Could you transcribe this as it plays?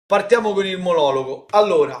Partiamo con il monologo.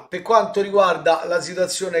 Allora, per quanto riguarda la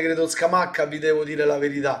situazione, credo Scamacca, vi devo dire la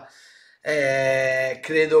verità.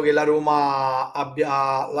 Credo che la Roma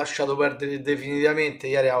abbia lasciato perdere definitivamente.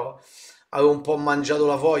 Ieri avevo un po' mangiato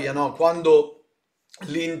la foglia, no? Quando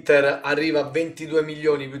l'Inter arriva a 22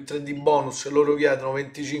 milioni più 3 di bonus e loro chiedono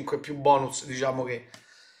 25 più bonus, diciamo che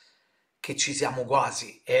ci siamo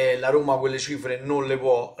quasi. E la Roma quelle cifre non le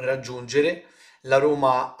può raggiungere. La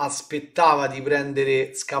Roma aspettava di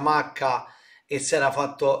prendere Scamacca e si era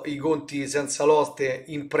fatto i conti senza l'oste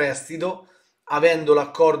in prestito, avendo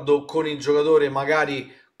l'accordo con il giocatore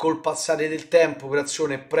magari col passare del tempo,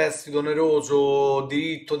 operazione prestito oneroso,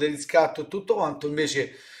 diritto di riscatto e tutto quanto,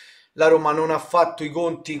 invece la Roma non ha fatto i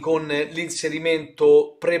conti con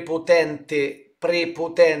l'inserimento prepotente,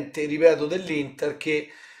 ripeto, dell'Inter che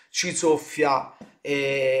ci soffia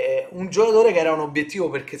un giocatore che era un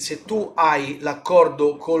obiettivo, perché se tu hai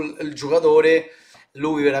l'accordo col il giocatore,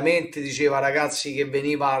 lui veramente diceva ragazzi che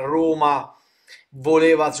veniva a Roma,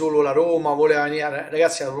 voleva solo la Roma, voleva venire,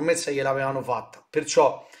 ragazzi la promessa gliel'avevano fatta,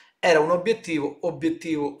 perciò era un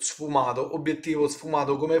obiettivo sfumato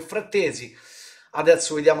come Frattesi.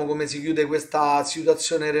 Adesso vediamo come si chiude questa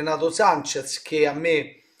situazione Renato Sanchez, che a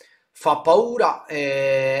me fa paura,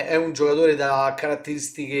 è un giocatore da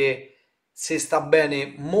caratteristiche, se sta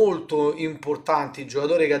bene, molto importanti,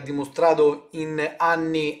 giocatore che ha dimostrato in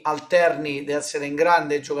anni alterni di essere un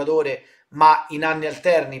grande giocatore, ma in anni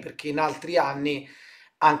alterni, perché in altri anni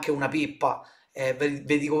anche una pippa.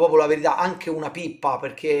 Vi dico proprio la verità, anche una pippa,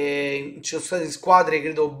 perché ci sono state squadre,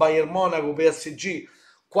 credo Bayern Monaco, PSG,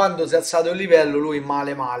 quando si è alzato il livello lui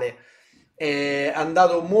male male. È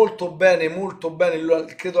andato molto bene,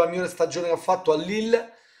 credo la migliore stagione che ha fatto a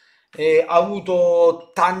Lille, ha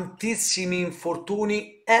avuto tantissimi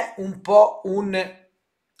infortuni, è un po' un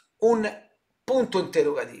punto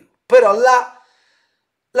interrogativo. Però là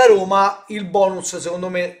la Roma il bonus secondo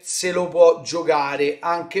me se lo può giocare,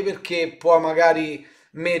 anche perché può magari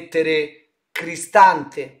mettere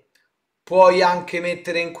Cristante, puoi anche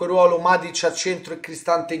mettere in quel ruolo Matic a centro e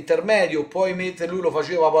Cristante intermedio, puoi mettere, lui lo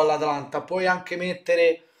faceva poi all'Atalanta, puoi anche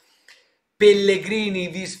mettere Pellegrini,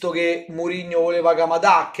 visto che Mourinho voleva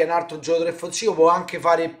Camadà, che è un altro giocatore offensivo, può anche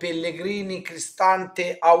fare Pellegrini,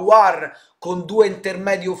 Cristante, Aouar con due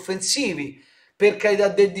intermedi offensivi, per carità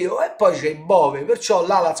di Dio, e poi c'è Bove, perciò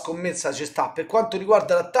là la scommessa ci sta. Per quanto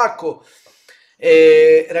riguarda l'attacco,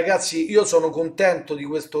 ragazzi, io sono contento di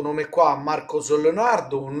questo nome qua, Marcos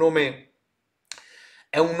Leonardo,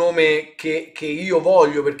 è un nome che io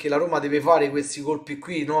voglio, perché la Roma deve fare questi colpi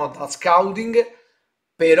qui, no, da scouting,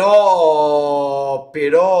 però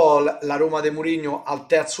la Roma de Mourinho al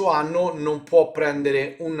terzo anno non può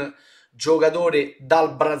prendere un giocatore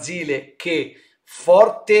dal Brasile che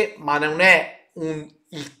forte, ma non è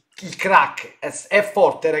il crack, è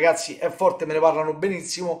forte ragazzi, è forte, me ne parlano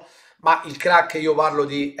benissimo, ma il crack io parlo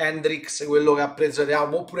di Hendrix, quello che ha preso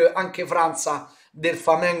Real, oppure anche Franza del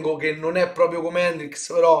Flamengo, che non è proprio come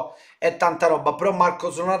Hendrix, però è tanta roba. Però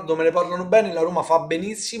Marcos Leonardo me ne parlano bene, la Roma fa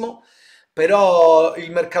benissimo, però il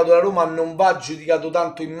mercato della Roma non va giudicato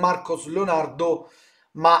tanto in Marcos Leonardo,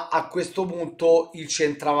 ma a questo punto il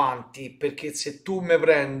centravanti, perché se tu mi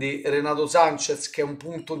prendi Renato Sanchez, che è un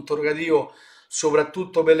punto interrogativo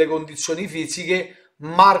soprattutto per le condizioni fisiche,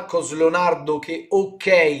 Marcos Leonardo, che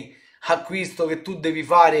ok, acquisto che tu devi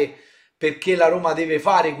fare perché la Roma deve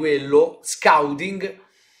fare quello, scouting,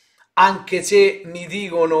 anche se mi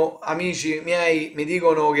dicono, amici miei, mi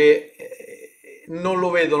dicono che non lo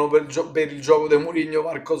vedono per il gioco di Mourinho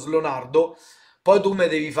Marcos Leonardo, poi tu mi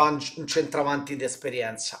devi fare un centravanti di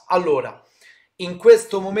esperienza. Allora, in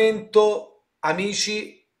questo momento,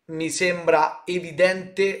 amici, mi sembra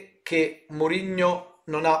evidente che Mourinho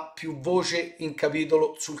non ha più voce in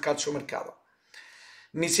capitolo sul calciomercato.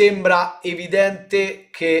 Mi sembra evidente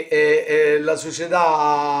che la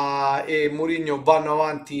società e Mourinho vanno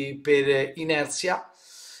avanti per inerzia,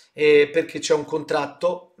 perché c'è un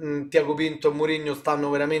contratto. Tiago Pinto e Mourinho stanno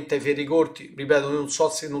veramente ai ferri corti, ripeto, non so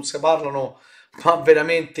se non si parlano, ma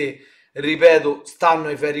veramente, ripeto, stanno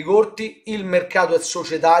ai ferri corti. Il mercato è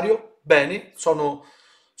societario, bene, sono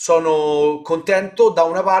contento da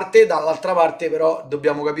una parte, dall'altra parte però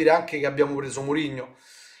dobbiamo capire anche che abbiamo preso Mourinho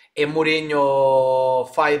e Mourinho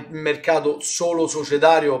fa il mercato solo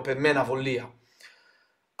societario, per me è una follia.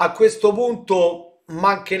 A questo punto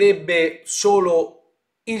mancherebbe solo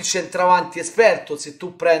il centravanti esperto se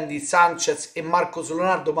tu prendi Sanchez e Marcos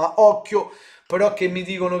Leonardo, ma occhio però che mi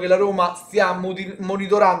dicono che la Roma stia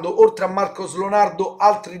monitorando oltre a Marcos Leonardo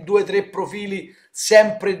altri 2 o 3 profili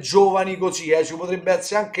sempre giovani così, ci potrebbe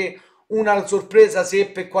essere anche una sorpresa se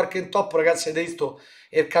per qualche intoppo, ragazzi, avete visto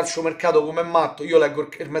il calciomercato come è matto. Io leggo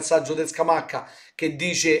il messaggio del Scamacca che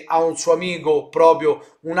dice a un suo amico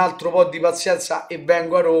proprio un altro po' di pazienza e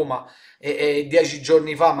vengo a Roma, e 10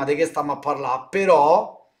 giorni fa, ma di che stiamo a parlare?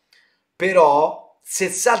 Però, se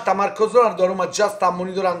salta Marcos Leonardo, a Roma già sta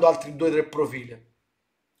monitorando altri 2 o 3 profili.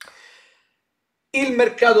 Il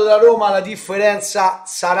mercato da Roma, la differenza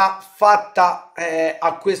sarà fatta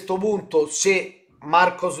a questo punto se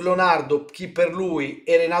Marcos Leonardo, chi per lui,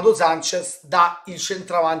 e Renato Sanchez dà il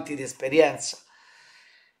centravanti di esperienza.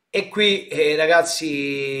 E qui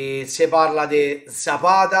ragazzi si parla di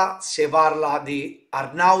Zapata, si parla di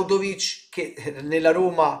Arnautovic che nella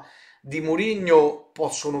Roma di Mourinho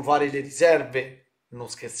possono fare le riserve, non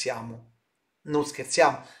scherziamo, non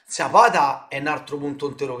scherziamo. Zapata è un altro punto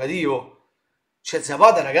interrogativo. Cioè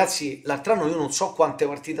Zapata, ragazzi, l'altro anno io non so quante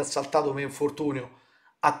partite ha saltato per infortunio,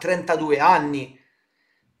 ha 32 anni,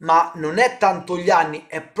 ma non è tanto gli anni,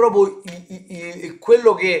 è proprio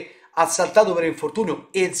quello che ha saltato per infortunio.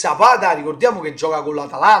 E Zapata, ricordiamo che gioca con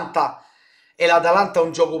l'Atalanta, e l'Atalanta è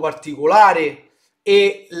un gioco particolare,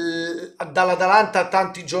 e dall'Atalanta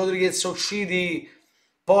tanti giocatori che sono usciti,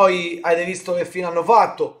 poi avete visto che fine hanno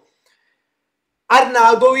fatto.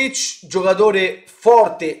 Arnautovic, giocatore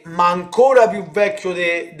forte ma ancora più vecchio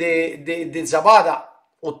di Zapata,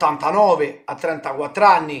 89 a 34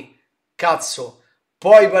 anni, cazzo,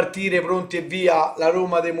 puoi partire pronti e via la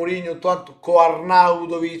Roma di Mourinho tanto con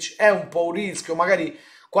Arnautovic, è un po' un rischio, magari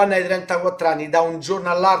quando hai 34 anni, da un giorno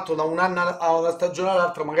all'altro, da un anno a una stagione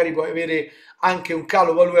all'altra, magari puoi avere anche un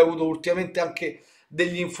calo, poi lui ha avuto ultimamente anche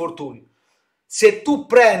degli infortuni. Se tu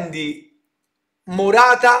prendi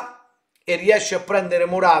Morata e riesci a prendere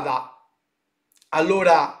Morata,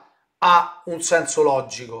 allora ha un senso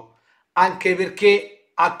logico, anche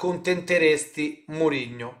perché accontenteresti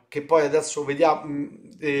Mourinho, che poi adesso vediamo,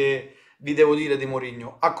 vi devo dire di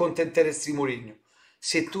Mourinho, accontenteresti Mourinho.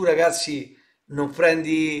 Se tu ragazzi non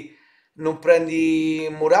prendi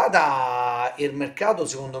Morata, il mercato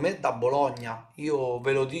secondo me da Bologna, io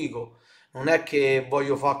ve lo dico, non è che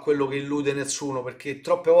voglio fare quello che illude nessuno, perché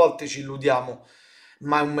troppe volte ci illudiamo,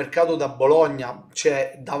 ma è un mercato da Bologna,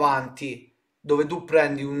 c'è davanti, dove tu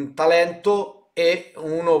prendi un talento e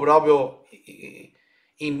uno proprio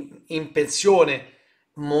in pensione.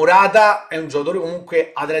 Morata è un giocatore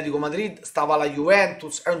comunque Atletico Madrid, stava alla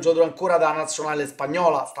Juventus, è un giocatore ancora da nazionale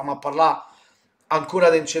spagnola, stiamo a parlare ancora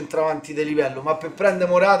del centravanti di livello, ma per prendere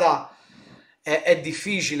Morata è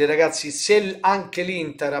difficile, ragazzi. Se anche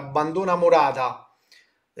l'Inter abbandona Morata,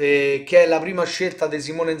 che è la prima scelta di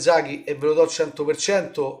Simone Inzaghi, e ve lo do al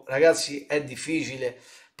 100%, ragazzi, è difficile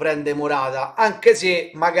prendere Morata, anche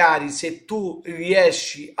se magari se tu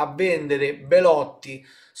riesci a vendere Belotti,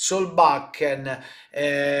 Solbakken,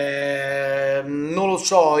 non lo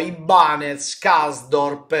so, Ibanez,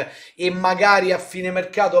 Kasdorp, e magari a fine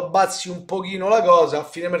mercato abbassi un pochino la cosa, a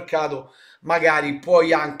fine mercato magari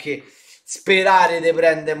puoi anche sperare di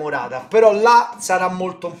prendere Morata, però là sarà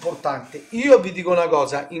molto importante. Io vi dico una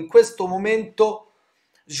cosa, in questo momento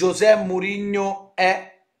José Mourinho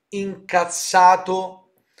è incazzato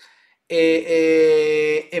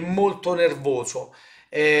e molto nervoso.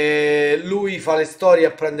 Lui fa le storie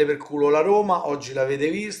a prendere per culo la Roma, oggi l'avete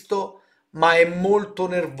visto, ma è molto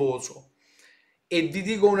nervoso. E vi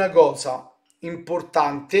dico una cosa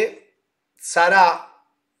importante, sarà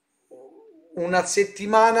una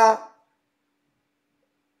settimana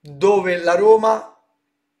dove la Roma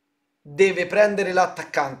deve prendere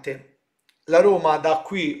l'attaccante. La Roma da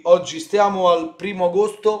qui, oggi stiamo al 1°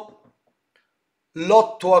 agosto,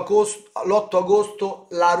 l'8 agosto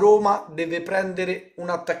la Roma deve prendere un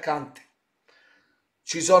attaccante.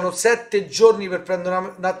 Ci sono 7 giorni per prendere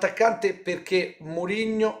un attaccante perché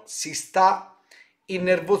Mourinho si sta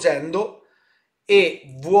innervosendo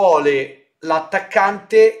e vuole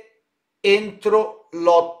l'attaccante entro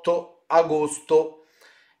l'8 agosto,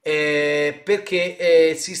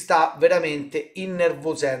 perché si sta veramente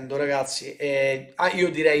innervosendo, ragazzi. Io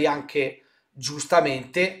direi anche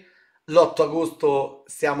giustamente. L'8 agosto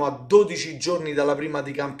stiamo a 12 giorni dalla prima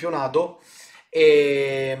di campionato,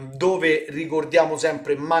 dove ricordiamo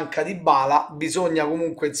sempre manca di Bala, bisogna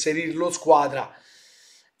comunque inserirlo in squadra.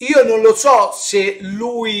 Io non lo so se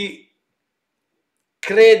lui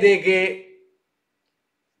crede che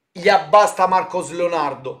gli abbasta Marcos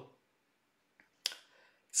Leonardo,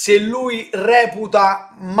 se lui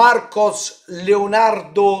reputa Marcos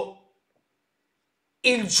Leonardo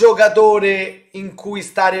il giocatore in cui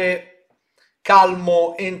stare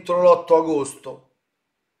calmo entro l'8 agosto.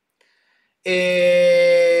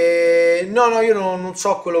 No, io non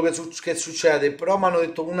so quello che succede, però mi hanno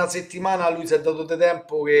detto una settimana lui si è dato di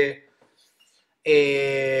tempo che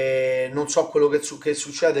e non so quello che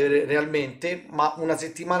succede realmente, ma una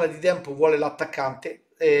settimana di tempo vuole l'attaccante,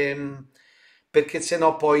 perché se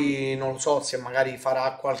no poi non lo so se magari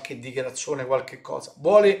farà qualche dichiarazione, qualche cosa.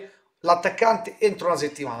 Vuole l'attaccante entro una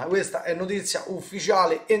settimana, questa è notizia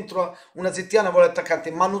ufficiale, entro una settimana vuole l'attaccante,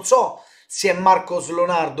 ma non so se è Marcos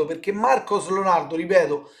Leonardo, perché Marcos Leonardo,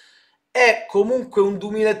 ripeto, è comunque un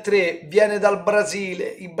 2003, viene dal Brasile,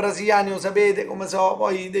 i brasiliani lo sapete come so,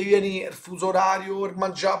 poi devi venire, il fuso orario, il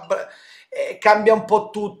mangiare, cambia un po'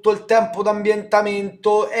 tutto, il tempo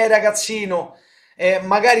d'ambientamento, è ragazzino,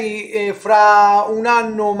 magari fra un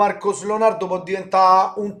anno Marcos Leonardo può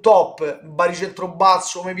diventare un top, baricentro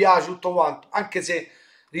basso, mi piace tutto quanto, anche se,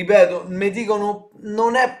 ripeto, mi dicono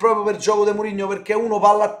non è proprio per gioco di Mourinho perché uno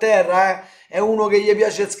palla a terra, è uno che gli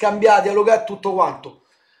piace scambiati, allocare tutto quanto.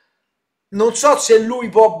 Non so se lui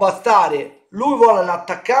può bastare. Lui vuole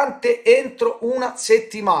l'attaccante entro una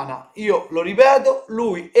settimana. Io lo ripeto,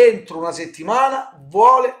 lui entro una settimana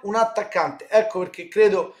vuole un attaccante. Ecco perché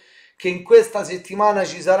credo che in questa settimana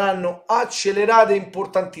ci saranno accelerate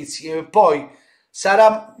importantissime. Poi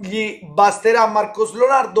gli basterà Marcos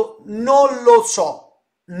Leonardo? Non lo so,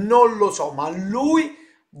 non lo so, ma lui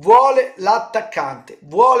vuole l'attaccante.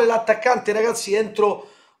 Vuole l'attaccante, ragazzi, entro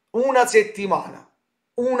una settimana.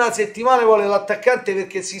 Una settimana vuole l'attaccante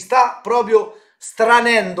perché si sta proprio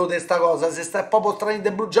stranendo di sta cosa, si sta proprio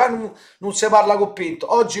stranendo, già non si parla con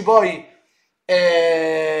Pinto. Oggi poi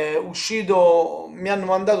è uscito, mi hanno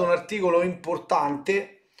mandato un articolo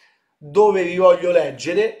importante dove vi voglio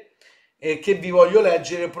leggere, che vi voglio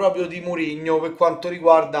leggere proprio di Mourinho per quanto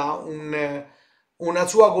riguarda una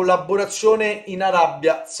sua collaborazione in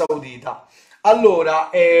Arabia Saudita. Allora,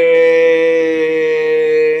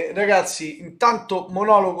 ragazzi, intanto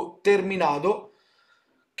monologo terminato,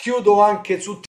 chiudo anche su